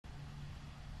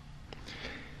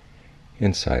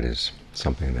Insight is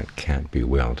something that can't be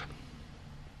willed,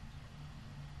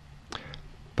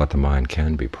 but the mind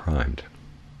can be primed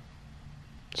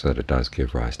so that it does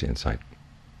give rise to insight.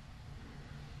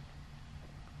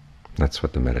 That's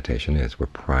what the meditation is. We're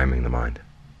priming the mind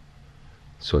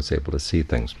so it's able to see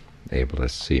things, able to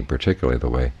see particularly the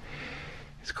way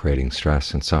it's creating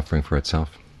stress and suffering for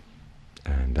itself,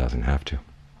 and doesn't have to.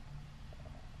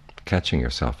 Catching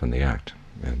yourself in the act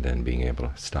and then being able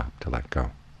to stop, to let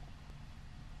go.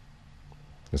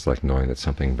 It's like knowing that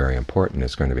something very important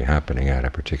is going to be happening at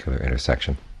a particular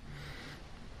intersection,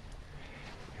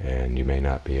 and you may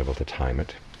not be able to time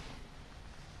it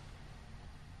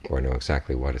or know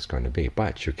exactly what it's going to be,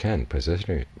 but you can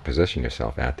position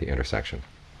yourself at the intersection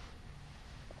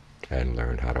and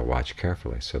learn how to watch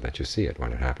carefully so that you see it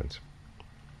when it happens.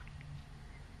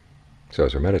 So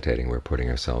as we're meditating, we're putting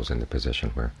ourselves in the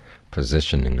position, we're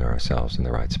positioning ourselves in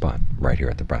the right spot, right here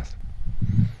at the breath.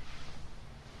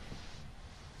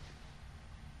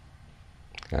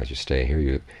 As you stay here,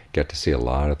 you get to see a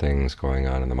lot of things going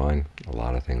on in the mind, a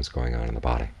lot of things going on in the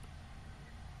body.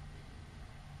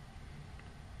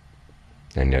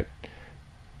 And yet,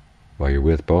 while you're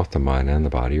with both the mind and the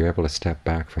body, you're able to step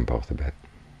back from both a bit.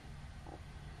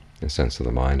 In the sense of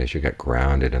the mind, as you get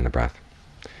grounded in the breath,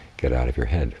 get out of your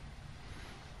head.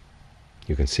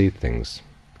 You can see things,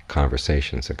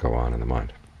 conversations that go on in the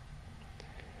mind.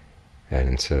 And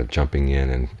instead of jumping in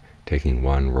and taking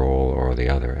one role or the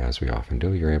other, as we often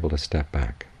do, you're able to step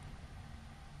back.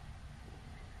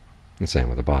 And same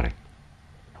with the body.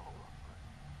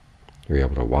 You're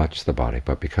able to watch the body,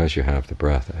 but because you have the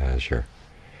breath as your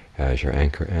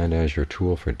anchor and as your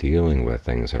tool for dealing with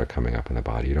things that are coming up in the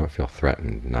body, you don't feel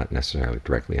threatened, not necessarily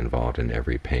directly involved in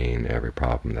every pain, every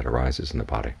problem that arises in the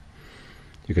body.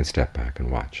 You can step back and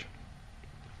watch.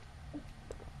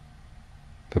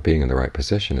 But being in the right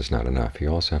position is not enough. You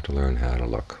also have to learn how to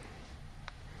look.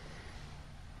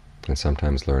 And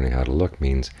sometimes learning how to look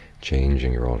means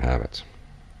changing your old habits.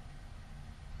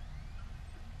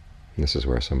 And this is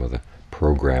where some of the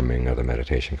programming of the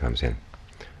meditation comes in.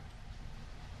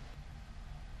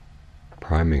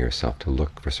 Priming yourself to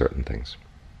look for certain things.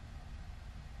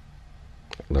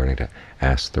 Learning to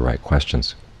ask the right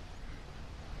questions,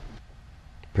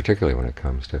 particularly when it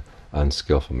comes to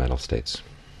unskillful mental states.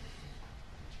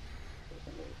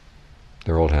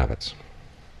 They're old habits.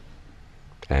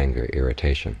 Anger,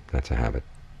 irritation, that's a habit.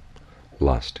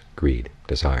 Lust, greed,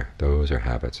 desire, those are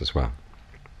habits as well.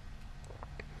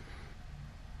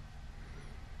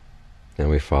 And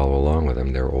we follow along with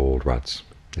them. They're old ruts.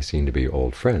 They seem to be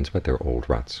old friends, but they're old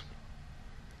ruts.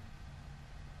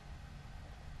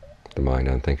 The mind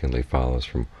unthinkingly follows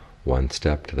from one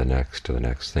step to the next,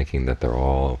 thinking that they're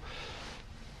all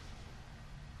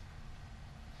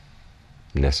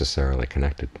necessarily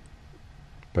connected.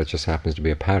 But it just happens to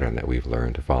be a pattern that we've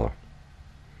learned to follow.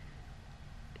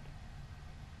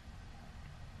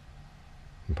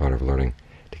 And part of learning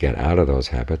to get out of those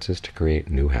habits is to create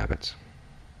new habits.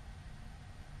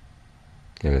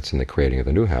 And it's in the creating of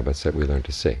the new habits that we learn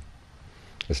to see.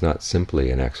 It's not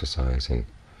simply an exercise in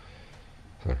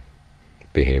sort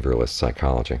of behavioralist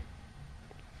psychology,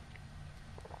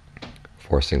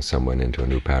 forcing someone into a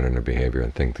new pattern of behavior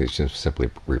and think they should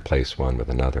simply replace one with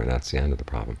another and that's the end of the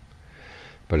problem.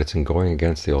 But it's in going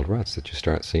against the old ruts that you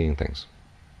start seeing things.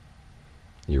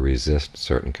 You resist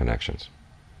certain connections.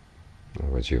 In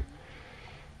other words, you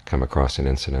come across an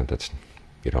incident that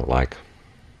you don't like,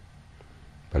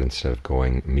 but instead of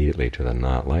going immediately to the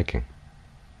not liking,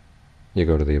 you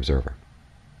go to the observer.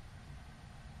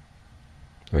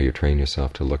 Or you train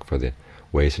yourself to look for the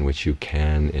ways in which you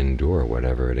can endure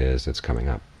whatever it is that's coming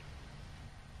up.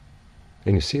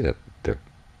 And you see that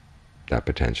that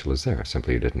potential is there,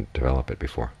 simply you didn't develop it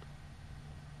before.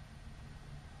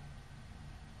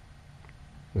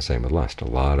 The same with lust. A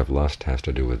lot of lust has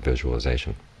to do with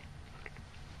visualization.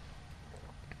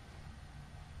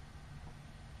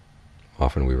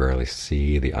 Often we rarely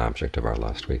see the object of our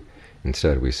lust.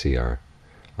 Instead we see our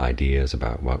ideas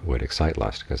about what would excite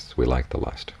lust, because we like the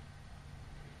lust.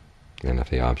 And if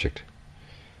the object,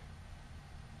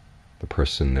 the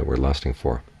person that we're lusting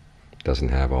for, doesn't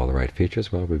have all the right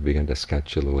features, well, we begin to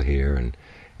sketch a little here and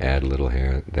add a little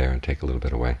here there and take a little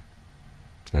bit away.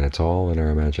 And it's all in our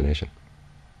imagination.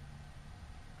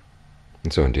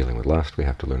 And so in dealing with lust, we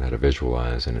have to learn how to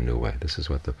visualize in a new way. This is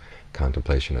what the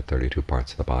contemplation of 32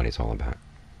 parts of the body is all about.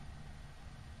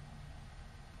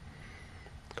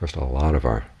 Of course, a lot of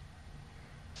our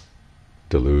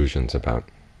delusions about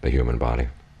the human body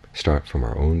start from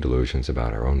our own delusions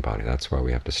about our own body. That's why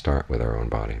we have to start with our own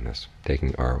body in this,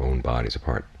 taking our own bodies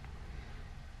apart.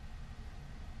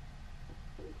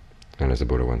 And as the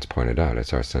Buddha once pointed out,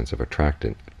 it's our sense of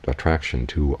attraction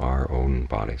to our own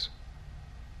bodies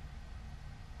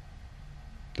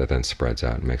that then spreads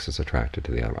out and makes us attracted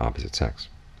to the opposite sex.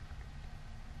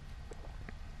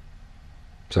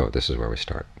 So this is where we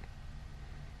start.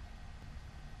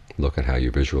 Look at how you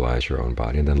visualize your own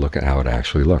body, and then look at how it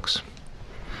actually looks.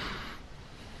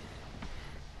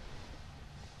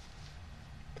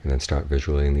 And then start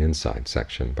visualizing the inside,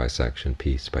 section by section,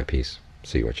 piece by piece.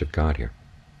 See what you've got here.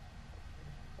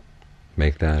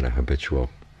 Make that a habitual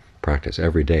practice.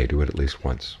 Every day, do it at least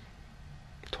once,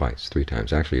 twice, 3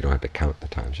 times. Actually, you don't have to count the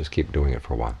times. Just keep doing it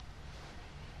for a while.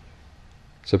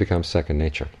 So it becomes second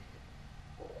nature.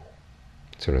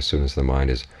 So as soon as the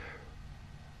mind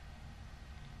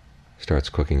starts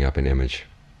cooking up an image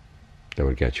that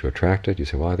would get you attracted, you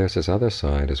say, well, there's this other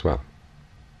side as well.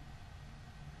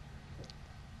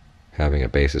 Having a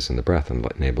basis in the breath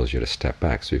enables you to step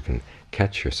back so you can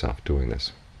catch yourself doing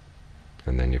this.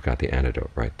 And then you've got the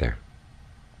antidote right there.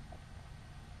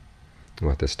 And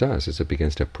what this does is it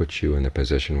begins to put you in the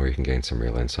position where you can gain some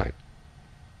real insight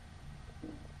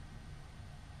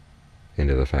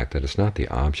into the fact that it's not the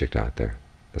object out there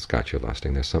that's got you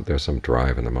lusting. There's some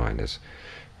drive in the mind, as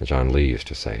John Lee used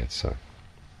to say.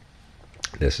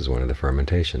 This is one of the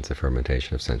fermentations, the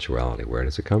fermentation of sensuality. Where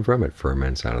does it come from? It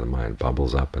ferments out of the mind,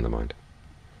 bubbles up in the mind.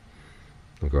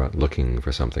 We'll go out looking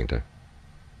for something to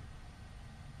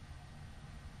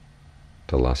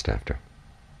lust after.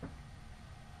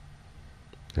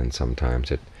 And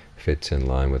sometimes it fits in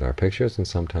line with our pictures, and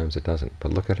sometimes it doesn't.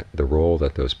 But look at the role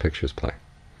that those pictures play.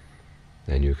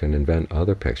 And you can invent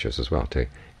other pictures as well to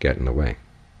get in the way.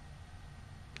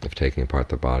 If taking apart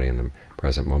the body in the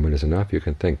present moment is enough, you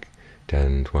can think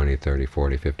 10, 20, 30,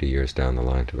 40, 50 years down the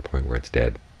line to the point where it's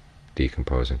dead,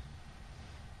 decomposing.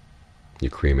 You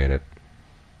cremate it,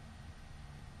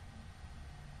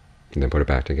 and then put it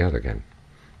back together again.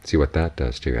 See what that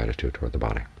does to your attitude toward the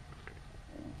body.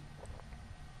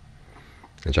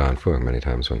 And John Fung, many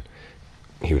times when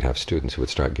he would have students who would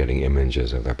start getting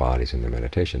images of their bodies in their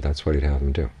meditation, that's what he'd have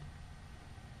them do.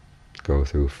 Go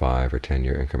through 5 or 10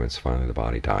 year increments. Finally the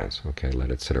body dies. Okay, let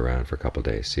it sit around for a couple of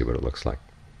days, see what it looks like.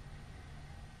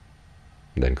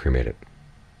 And then cremate it,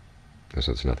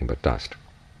 so it's nothing but dust.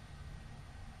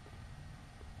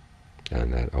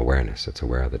 And that awareness, it's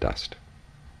aware of the dust.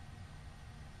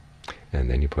 And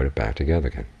then you put it back together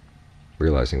again,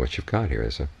 realizing what you've got here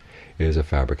is a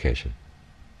fabrication,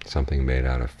 something made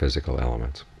out of physical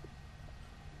elements,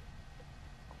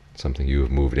 something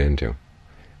you've moved into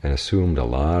and assumed a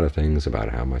lot of things about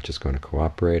how much it's going to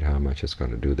cooperate, how much it's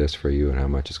going to do this for you, and how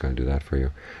much it's going to do that for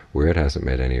you, where it hasn't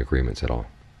made any agreements at all.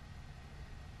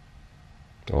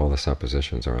 All the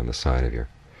suppositions are on the side of your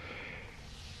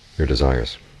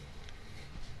desires.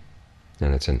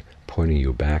 And it's in pointing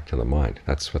you back to the mind.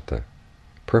 That's what the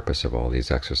purpose of all these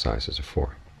exercises are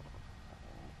for.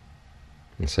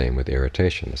 And same with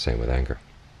irritation, the same with anger.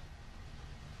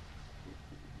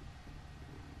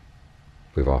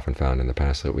 We've often found in the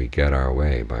past that we get our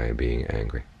way by being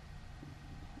angry.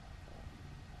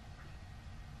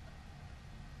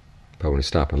 But when we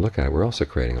stop and look at it, we're also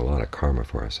creating a lot of karma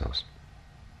for ourselves,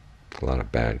 a lot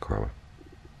of bad karma.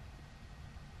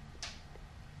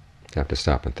 You have to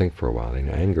stop and think for a while.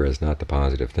 Anger is not the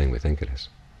positive thing we think it is.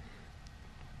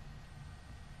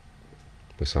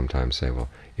 We sometimes say, well,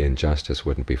 injustice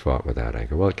wouldn't be fought without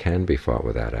anger. Well, it can be fought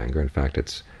without anger. In fact,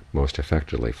 it's most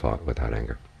effectively fought without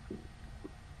anger.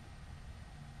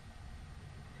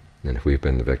 And if we've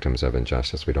been the victims of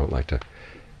injustice, we don't like to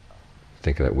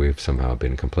think that we've somehow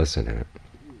been complicit in it.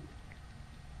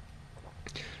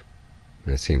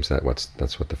 And it seems that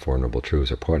that's what the Four Noble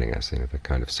Truths are pointing us, the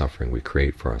kind of suffering we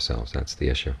create for ourselves. That's the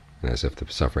issue. And as if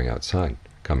the suffering outside,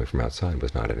 coming from outside,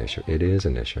 was not an issue. It is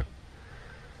an issue.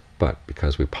 But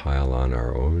because we pile on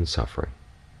our own suffering,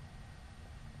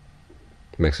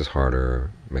 it makes us harder,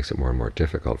 makes it more and more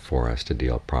difficult for us to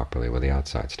deal properly with the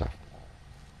outside stuff.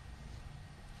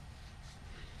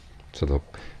 So the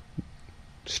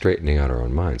straightening out our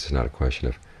own minds is not a question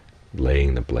of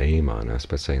laying the blame on us,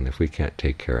 but saying that if we can't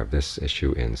take care of this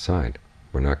issue inside,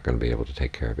 we're not going to be able to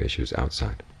take care of issues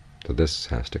outside. So this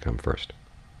has to come first.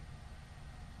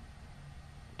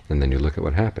 And then you look at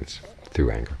what happens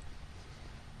through anger.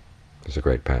 There's a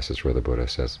great passage where the Buddha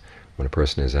says, when a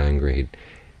person is angry, he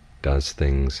does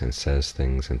things and says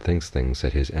things and thinks things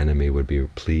that his enemy would be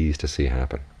pleased to see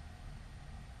happen.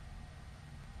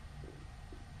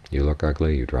 You look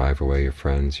ugly, you drive away your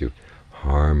friends, you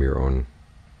harm your own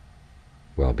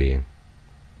well-being.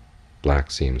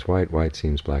 Black seems white, white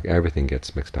seems black, everything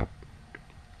gets mixed up.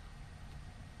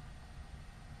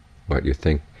 What you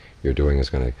think you're doing is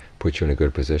going to put you in a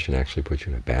good position, actually put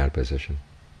you in a bad position,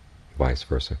 vice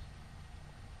versa.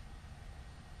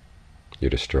 You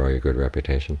destroy your good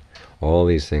reputation. All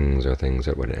these things are things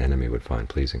that an enemy would find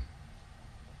pleasing.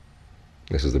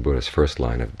 This is the Buddha's first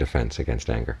line of defense against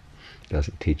anger. It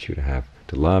doesn't teach you to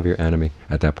love your enemy.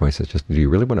 At that point, it says, just, do you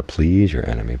really want to please your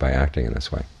enemy by acting in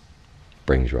this way?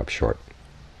 Brings you up short.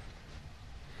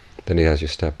 Then he has you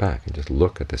step back and just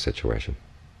look at the situation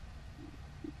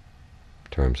in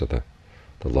terms of the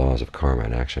laws of karma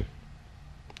and action.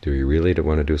 Do you really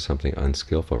want to do something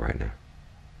unskillful right now?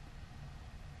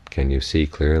 Can you see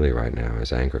clearly right now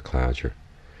as anger clouds your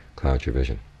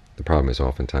vision? The problem is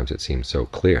oftentimes it seems so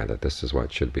clear that this is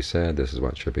what should be said, this is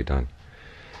what should be done.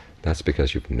 That's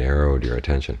because you've narrowed your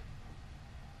attention.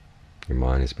 Your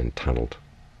mind has been tunneled.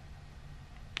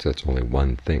 So it's only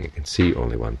one thing. It can see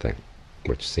only one thing,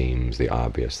 which seems the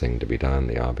obvious thing to be done,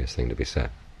 the obvious thing to be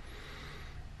said.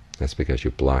 That's because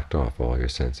you blocked off all your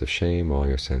sense of shame, all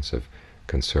your sense of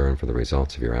concern for the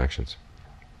results of your actions.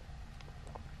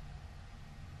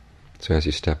 So as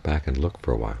you step back and look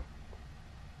for a while,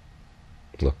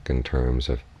 look in terms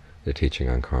of the teaching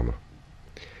on karma,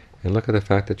 and look at the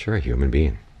fact that you're a human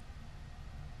being.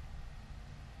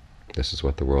 This is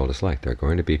what the world is like. There are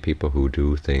going to be people who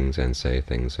do things and say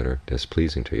things that are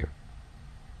displeasing to you,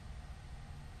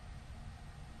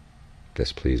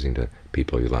 displeasing to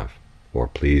people you love, or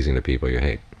pleasing to people you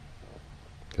hate.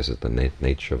 This is the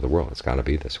nature of the world. It's got to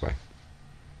be this way.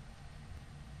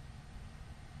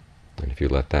 And if you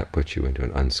let that put you into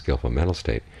an unskillful mental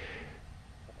state,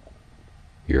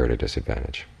 you're at a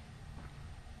disadvantage.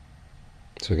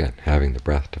 So again, having the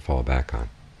breath to fall back on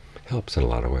helps in a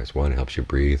lot of ways. One, helps you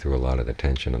breathe through a lot of the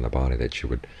tension in the body that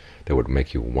would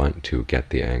make you want to get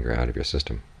the anger out of your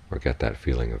system, or get that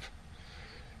feeling of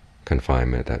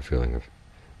confinement, that feeling of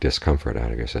discomfort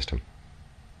out of your system.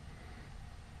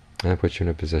 And it puts you in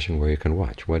a position where you can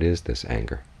watch. What is this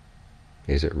anger?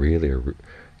 Is it really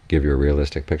give you a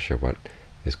realistic picture of what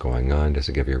is going on? Does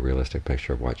it give you a realistic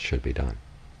picture of what should be done?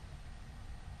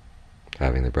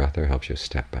 Having the breath there helps you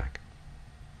step back.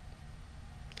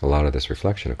 A lot of this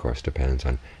reflection, of course, depends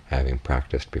on having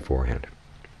practiced beforehand.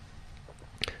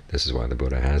 This is why the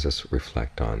Buddha has us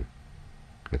reflect on, in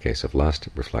the case of lust,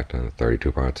 reflect on the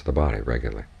 32 parts of the body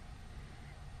regularly.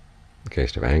 In the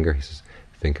case of anger, he says,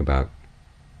 think about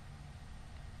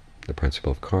the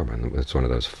principle of karma. And it's one of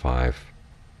those 5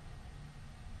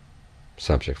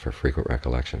 subjects for frequent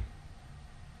recollection.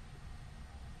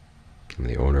 I'm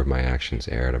the owner of my actions,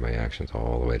 heir to my actions,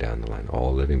 all the way down the line.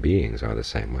 All living beings are the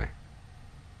same way.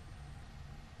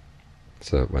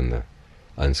 So that when the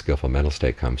unskillful mental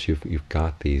state comes, you've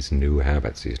got these new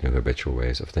habits, these new habitual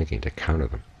ways of thinking to counter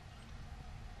them.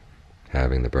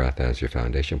 Having the breath as your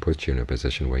foundation puts you in a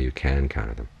position where you can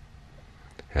counter them.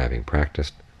 Having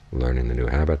practiced learning the new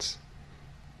habits,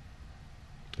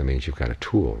 that means you've got a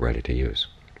tool ready to use.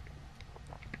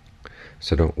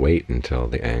 So don't wait until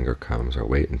the anger comes or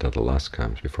wait until the lust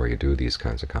comes before you do these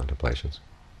kinds of contemplations.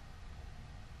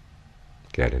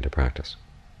 Get into practice.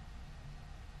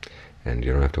 And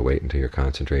you don't have to wait until your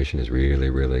concentration is really,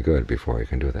 really good before you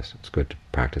can do this. It's good to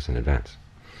practice in advance.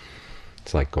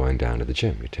 It's like going down to the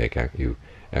gym. You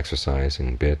exercise,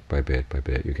 and bit by bit by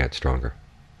bit you get stronger.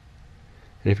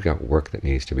 And if you've got work that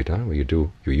needs to be done, well,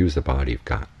 you use the body you've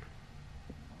got.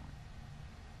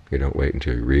 You don't wait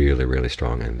until you're really, really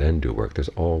strong and then do work. There's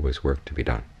always work to be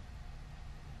done.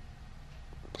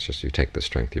 It's just you take the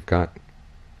strength you've got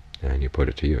and you put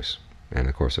it to use. And in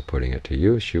the course of putting it to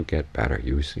use, you get better,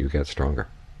 you get stronger.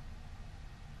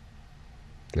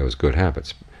 Those good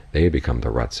habits, they become the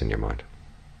ruts in your mind.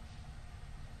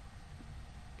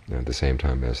 And at the same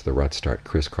time as the ruts start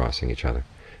crisscrossing each other,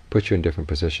 put you in different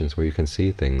positions where you can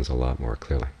see things a lot more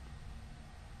clearly.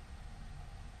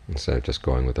 Instead of just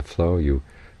going with the flow, you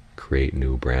create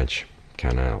new branch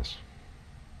canals.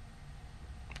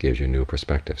 Gives you new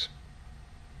perspectives,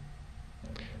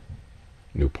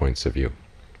 new points of view.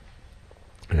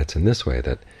 And it's in this way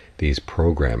that these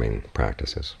programming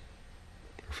practices,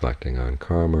 reflecting on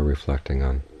karma, reflecting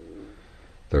on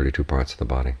 32 parts of the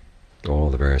body, all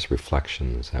the various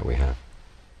reflections that we have,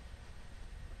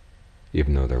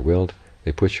 even though they're willed,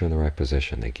 they put you in the right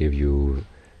position. They give you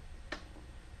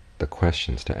the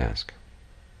questions to ask.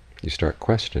 You start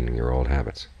questioning your old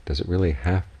habits. Does it really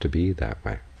have to be that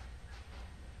way?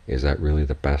 Is that really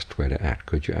the best way to act?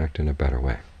 Could you act in a better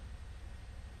way?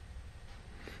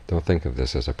 Don't think of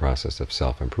this as a process of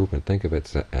self-improvement. Think of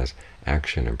it as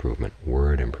action improvement,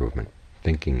 word improvement,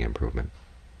 thinking improvement.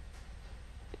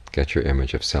 Get your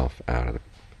image of self out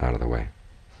of the way.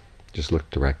 Just look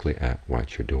directly at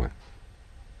what you're doing.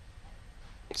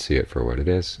 See it for what it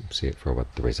is, see it for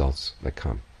what the results that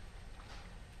come.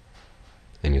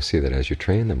 And you see that as you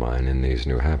train the mind in these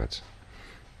new habits,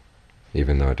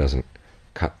 even though it doesn't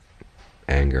cut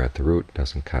anger at the root,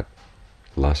 doesn't cut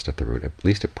lust at the root, at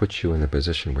least it puts you in a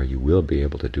position where you will be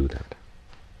able to do that.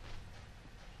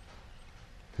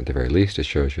 At the very least, it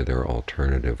shows you there are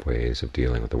alternative ways of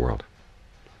dealing with the world.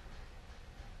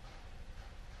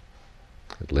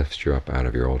 It lifts you up out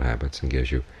of your old habits and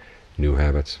gives you new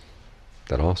habits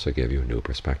that also give you a new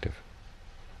perspective.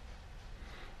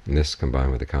 And this,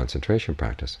 combined with the concentration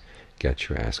practice, gets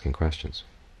you asking questions.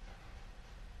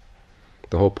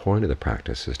 The whole point of the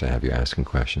practice is to have you asking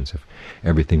questions. If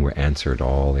everything were answered,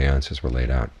 all the answers were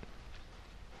laid out,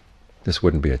 this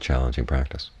wouldn't be a challenging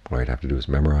practice. All you'd have to do is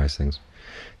memorize things.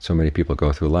 So many people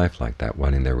go through life like that,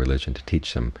 wanting their religion to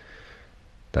teach them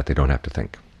that they don't have to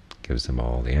think. It gives them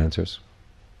all the answers,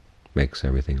 makes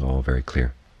everything all very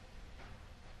clear,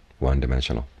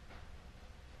 one-dimensional.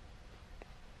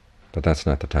 But that's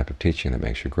not the type of teaching that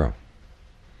makes you grow.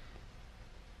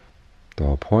 The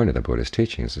whole point of the Buddha's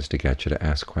teachings is to get you to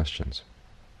ask questions.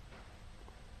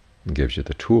 It gives you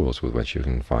the tools with which you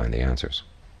can find the answers.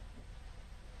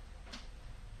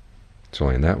 It's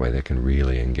only in that way that can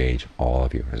really engage all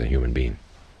of you as a human being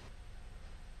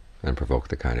and provoke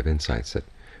the kind of insights that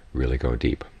really go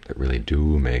deep, that really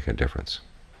do make a difference,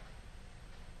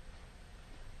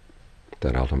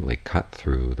 that ultimately cut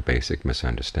through the basic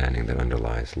misunderstanding that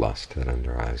underlies lust, that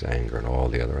underlies anger, and all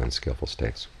the other unskillful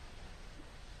states.